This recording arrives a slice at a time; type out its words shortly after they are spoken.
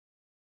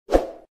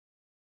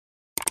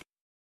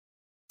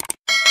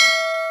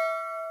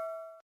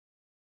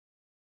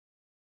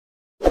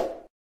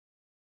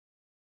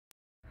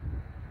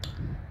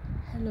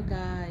Hello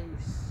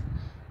guys,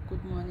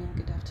 good morning,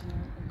 good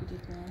afternoon, or good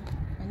evening.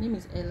 My name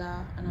is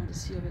Ella and I'm the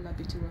CEO of Ella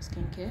Beauty World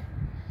Skincare.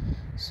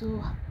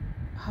 So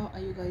how are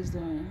you guys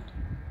doing?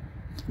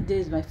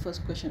 This is my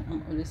first question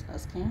I'm always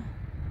asking.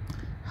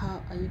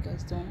 How are you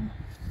guys doing?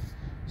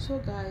 So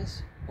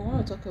guys, I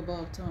want to talk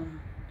about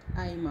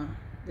IMAN.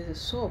 There's a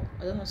soap.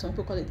 I don't know, some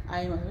people call it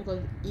IMAN, some people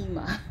call it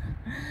IMAN.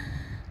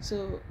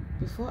 So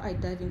before I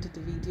dive into the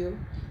video,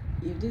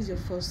 if this is your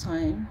first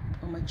time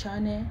on my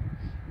channel,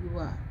 you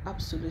are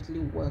absolutely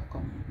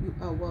welcome. You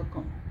are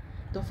welcome.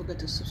 Don't forget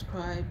to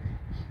subscribe,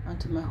 and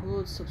to my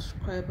whole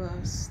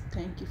subscribers,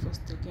 thank you for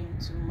sticking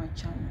to my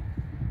channel.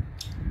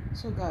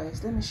 So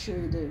guys, let me show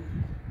you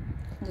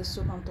the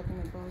soap I'm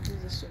talking about. This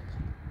is the soap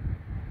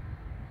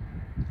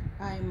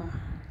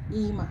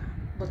IMA,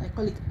 but I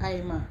call it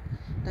IMA.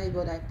 That is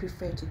what I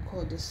prefer to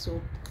call the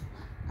soap,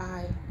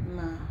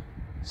 IMA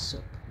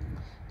soap.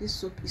 This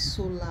soap is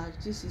so large.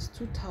 This is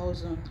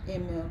 2000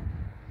 ml.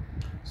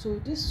 So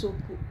this soap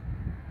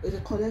is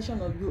a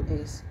collection of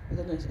US. I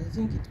don't know, I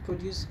think it's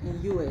produced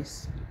in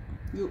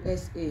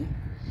USA.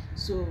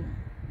 So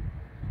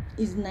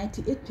it's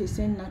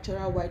 98%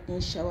 natural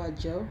whitening shower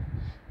gel,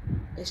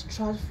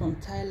 extract from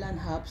Thailand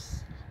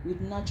herbs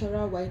with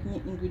natural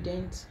whitening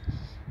ingredients,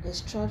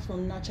 extract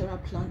from natural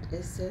plant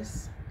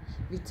essence,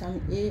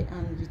 vitamin A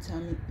and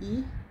vitamin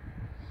E,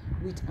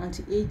 with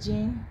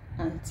anti-aging,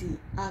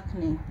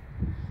 anti-acne.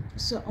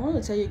 So I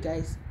want to tell you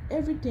guys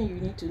everything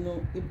you need to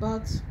know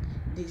about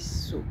this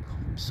soap.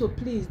 So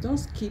please don't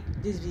skip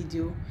this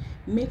video.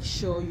 Make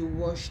sure you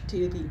watch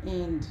till the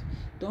end.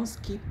 Don't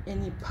skip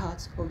any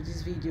part of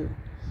this video,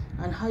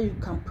 and how you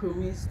can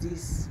promise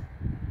this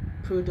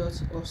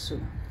product also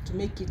to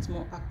make it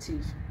more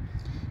active.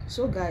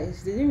 So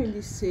guys, they didn't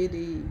really say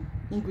the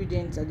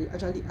ingredients that they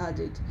actually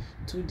added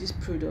to this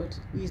product.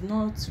 Is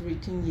not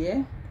written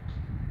here,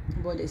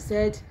 but they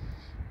said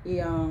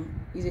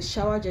is a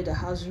shower gel that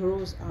has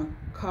rose and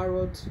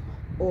carrot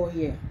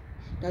oil.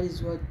 That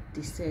is what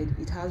they said.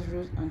 It has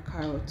rose and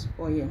carrot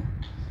oil.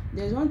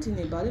 There's one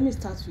thing about, let me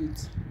start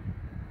with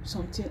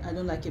something I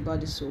don't like about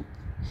the soap.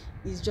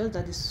 It's just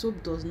that the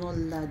soap does not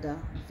lather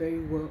very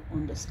well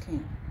on the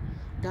skin.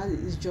 That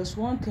is just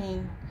one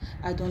thing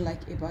I don't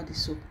like about the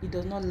soap. It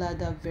does not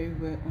lather very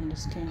well on the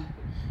skin.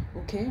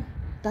 Okay,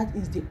 that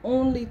is the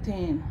only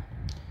thing.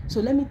 So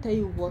let me tell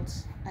you what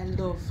I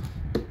love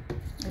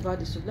about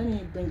the soap. Let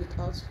me bring it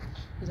out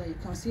so that you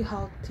can see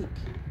how thick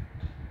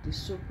the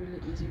soap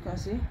really is. You can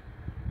see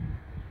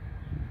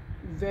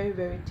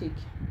very thick.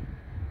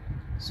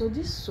 So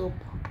this soap,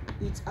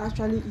 it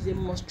actually is a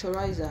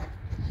moisturizer.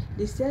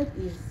 They said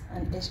is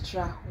an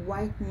extra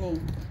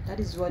whitening. That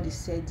is what they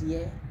said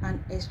here.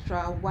 An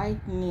extra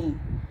whitening.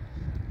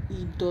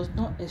 It does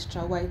not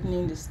extra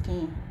whitening the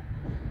skin,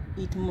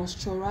 it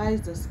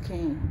moisturizes the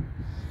skin.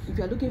 If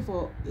you are looking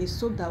for a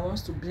soap that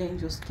wants to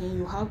blend your skin,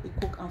 you have a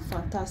Coke and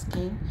Fanta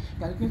skin,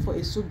 you are looking for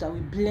a soap that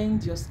will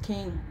blend your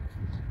skin,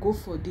 go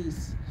for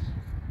this.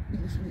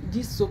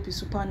 This soap is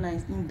super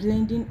nice in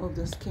blending of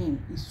the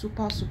skin. It's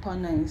super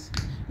nice.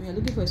 When you're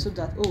looking for a soap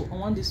that, oh, I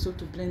want this soap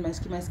to blend my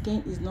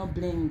skin is not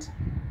blend,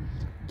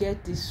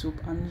 get this soap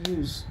and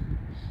use.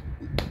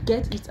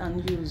 Get it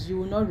and use. You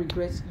will not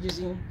regret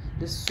using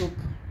the soap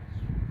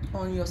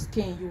on your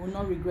skin. You will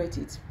not regret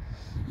it.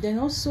 Then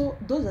also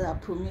those that are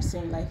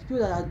promising, like people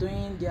that are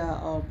doing their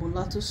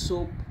mulatto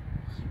soap,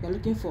 you're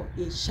looking for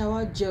a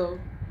shower gel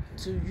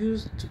to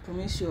use to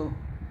promise your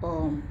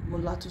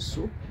mulatto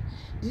soap.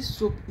 This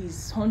soap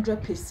is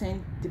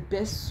 100% the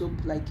best soap,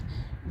 like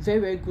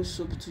very good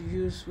soap to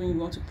use when you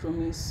want to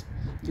promise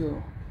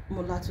your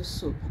mulatto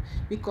soap,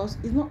 because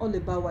it's not all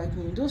about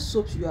whitening. Those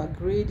soaps you are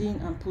grading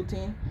and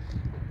putting,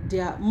 they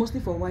are mostly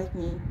for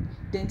whitening.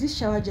 Then this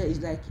shower gel is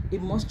like a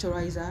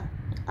moisturizer,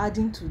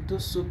 adding to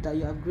those soap that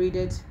you have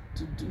graded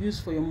to use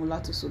for your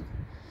mulatto soap.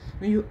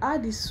 When you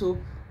add this soap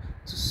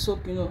to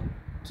soak,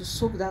 to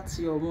soak that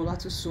your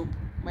mulatto soap,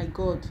 my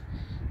god,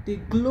 the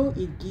glow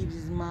it gives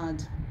is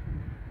mad.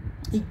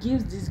 It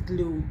gives this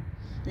glow.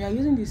 When you are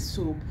using this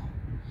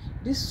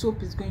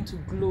soap is going to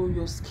glow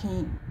your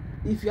skin.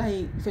 If you are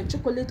a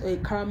chocolate or a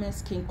caramel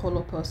skin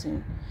color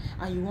person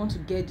and you want to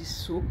get this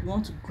soap, you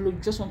want to glow,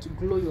 just want to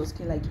glow your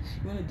skin, like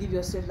you want to give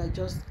yourself like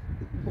just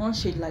one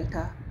shade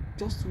lighter,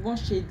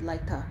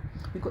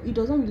 because it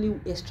doesn't really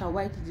extra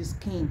white the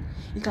skin.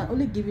 It can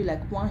only give you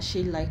like one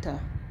shade lighter.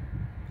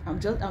 I'm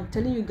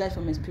telling you guys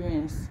from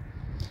experience.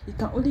 It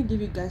can only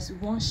give you guys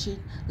one shade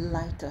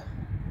lighter.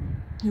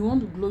 You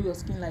want to glow your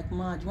skin like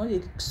mad. You want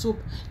a soap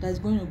that is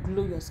going to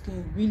glow your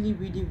skin really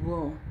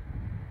well.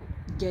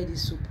 Get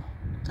this soap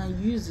and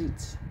use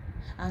it.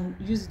 And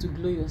use it to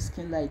glow your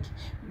skin. Like,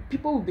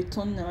 people will be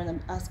turning around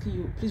and asking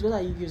you, please, what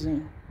are you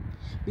using?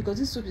 Because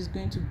this soap is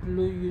going to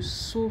glow you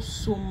so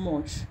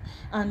much.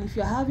 And if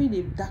you're having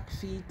a dark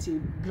feet, a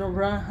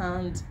brown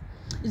hand,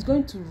 it's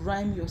going to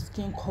rhyme your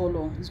skin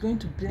color. It's going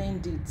to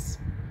blend it.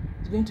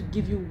 It's going to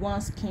give you one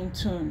skin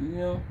tone,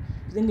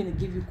 It's then going to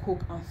give you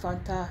Coke and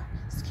Fanta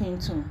skin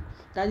tone.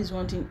 That is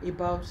one thing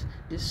about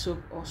the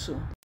soap also.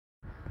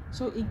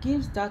 So it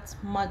gives that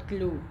matte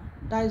glow.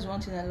 That is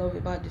one thing I love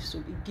about this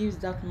soap. It gives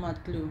that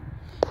matte glow.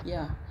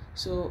 Yeah.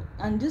 So,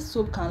 and this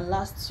soap can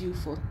last you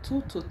for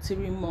 2 to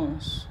 3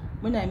 months.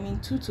 When I mean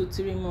 2 to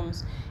 3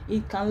 months,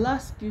 it can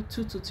last you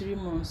 2 to 3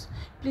 months.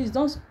 Please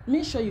don't,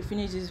 make sure you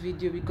finish this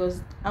video,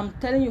 because I'm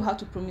telling you how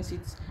to promise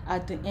it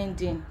at the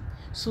ending.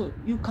 So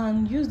you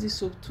can use this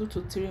soap 2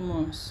 to 3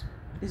 months.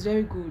 It's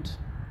very good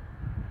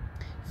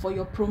for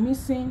your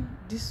promising.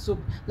 This soap,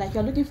 like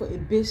you're looking for a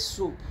base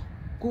soap,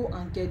 go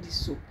and get this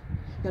soap.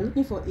 You're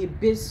looking for a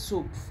base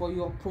soap for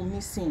your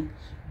promising,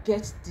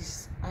 get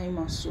this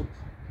IMAN soap.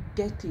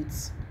 Get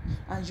it,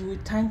 and you will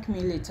thank me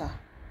later.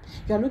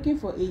 You are looking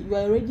for you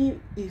are already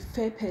a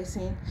fair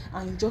person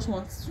and you just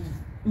want to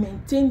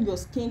maintain your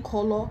skin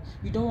color,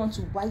 you don't want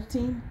to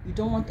whiten, you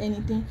don't want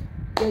anything,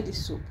 get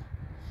this soap.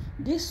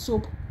 This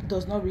soap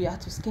does not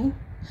react to skin,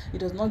 it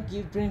does not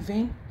give brain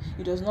vein,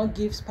 it does not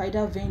give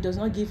spider vein, it does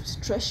not give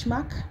stretch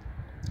mark,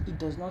 it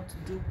does not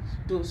do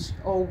those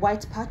or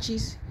white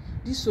patches.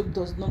 This soap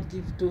does not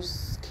give those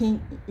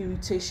skin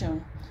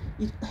irritation.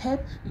 It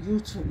helps you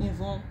to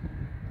even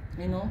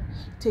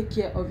take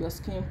care of your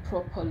skin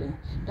properly.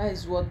 That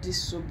is what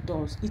this soap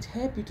does. It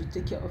helps you to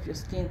take care of your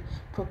skin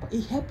properly.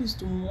 It helps you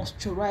to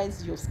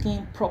moisturize your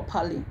skin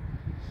properly.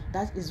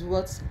 That is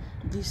what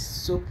this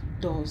soap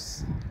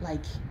does.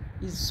 Like,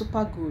 it's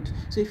super good.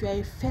 So if you are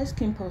a fair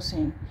skin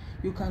person,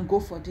 you can go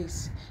for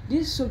this.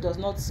 This soap does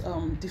not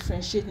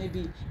differentiate.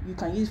 Maybe you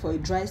can use for a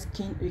dry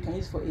skin, or you can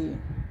use for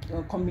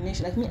a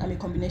combination. Like me, I'm a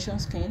combination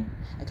skin.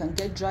 I can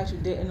get dry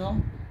today,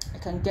 I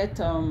can get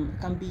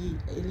can be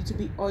a little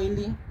bit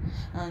oily,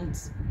 and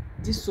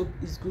this soap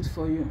is good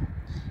for you.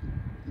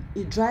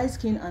 A dry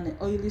skin and an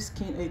oily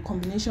skin, or a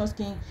combination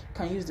skin,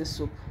 can use the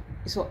soap.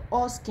 It's for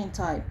all skin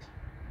type.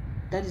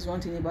 That is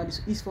one thing about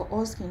this. It's for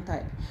all skin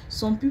type.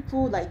 Some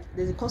people, like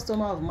there's a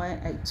customer of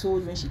mine, I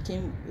told when she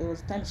came, it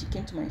was time she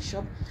came to my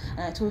shop,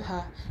 and I told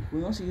her,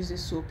 we want to use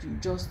this soap, you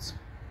just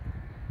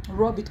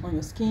rub it on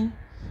your skin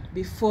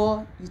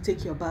before you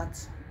take your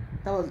bath.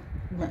 That was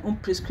my own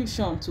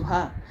prescription to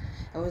her.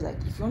 I was like,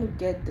 if you want to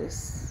get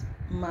this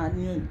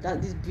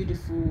this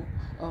beautiful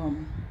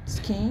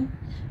skin,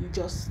 you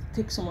just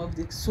take some of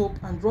the soap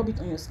and rub it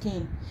on your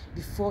skin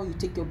before you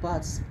take your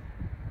bath.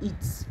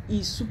 It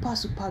is super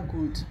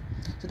good.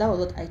 So that was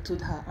what I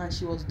told her, and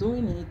she was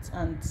doing it,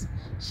 and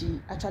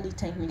she actually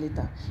thanked me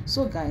later.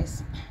 So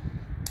guys,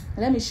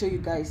 let me show you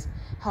guys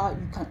how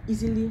you can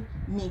easily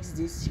mix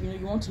this. You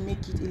want to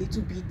make it a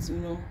little bit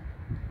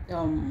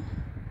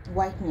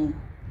whitening.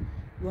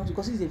 You want to,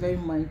 because it's a very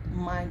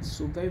mild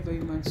soap, very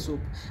mild soap.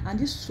 And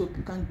this soap,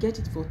 you can get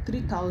it for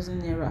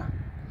 3,000 naira.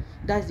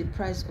 That's the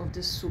price of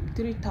this soap,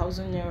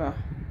 3,000 naira.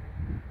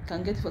 You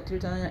can get it for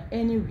 3,000 naira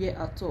anywhere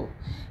at all.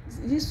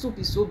 This soap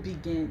is so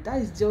big, and that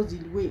is just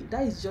the way.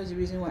 That is just the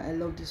reason why I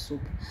love this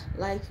soap.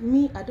 Like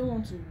me, I don't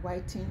want to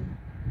whiten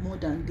more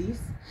than this.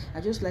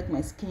 I just like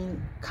my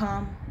skin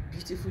calm,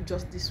 beautiful,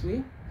 just this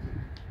way.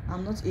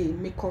 I'm not a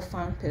makeup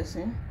fan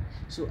person,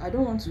 so I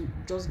don't want to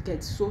just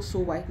get so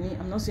whitening.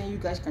 I'm not saying you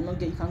guys cannot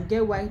get, you can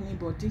get whitening,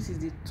 but this is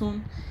the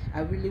tone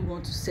I really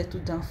want to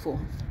settle down for.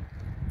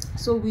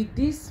 So with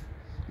this,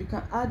 you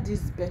can add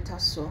this better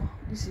saw.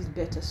 This is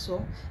better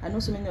saw. I know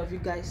so many of you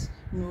guys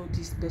know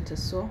this better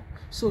saw.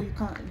 So you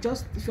can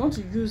just, if you want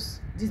to use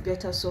this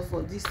better saw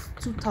for this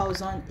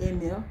 2,000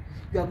 ml,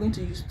 you are going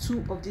to use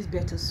 2 of this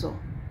better saw.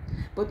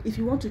 But if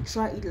you want to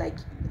try it, like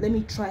let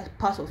me try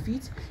part of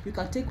it, you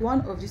can take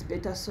 1 of this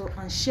better soap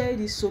and share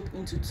this soap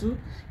into 2.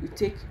 You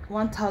take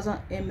 1,000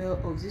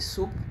 ml of this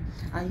soap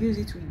and use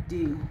it with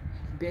the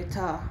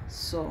better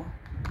soap.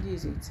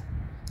 Use it.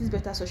 This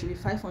better soap should be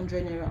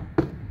 500 naira.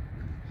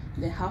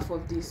 Then half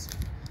of this.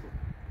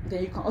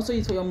 Then you can also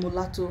use for your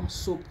mulatto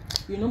soap.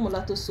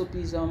 Mulatto soap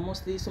is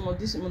mostly, some of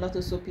this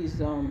mulatto soap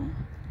is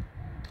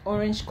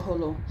orange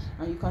color,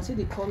 and you can see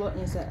the color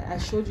inside. I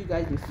showed you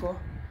guys before.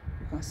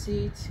 You can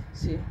see it,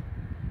 see,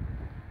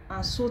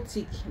 and so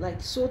thick,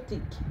 like so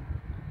thick,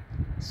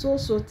 so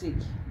thick.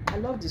 I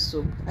love this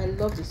soap. I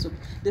love the soap.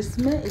 The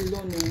smell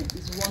alone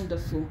is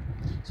wonderful.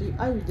 So you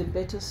add with the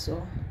better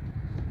soap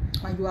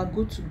and you are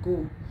good to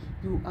go.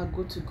 You are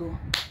good to go.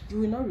 You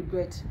will not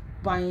regret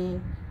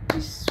buying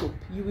this soap.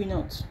 You will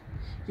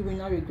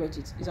not regret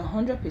it. It's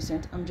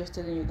 100%. I'm just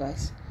telling you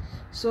guys.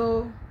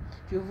 So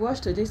if you've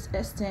watched to this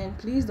extent,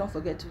 please don't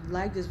forget to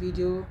like this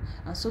video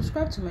and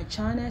subscribe to my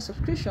channel.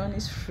 Subscription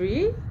is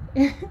free.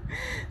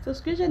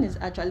 Subscription is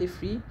actually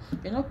free.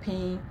 You're not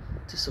paying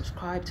to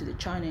subscribe to the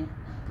channel,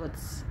 but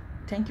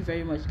thank you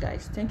very much,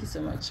 guys. Thank you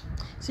so much.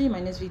 See you in my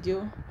next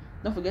video.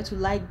 Don't forget to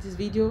like this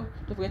video.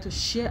 Don't forget to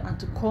share and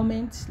to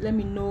comment. Let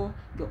me know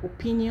your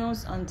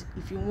opinions, and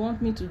if you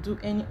want me to do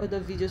any other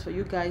videos for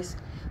you guys,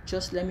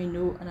 just let me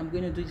know and I'm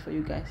going to do it for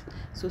you guys.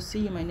 So see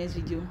you in my next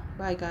video.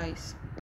 Bye guys.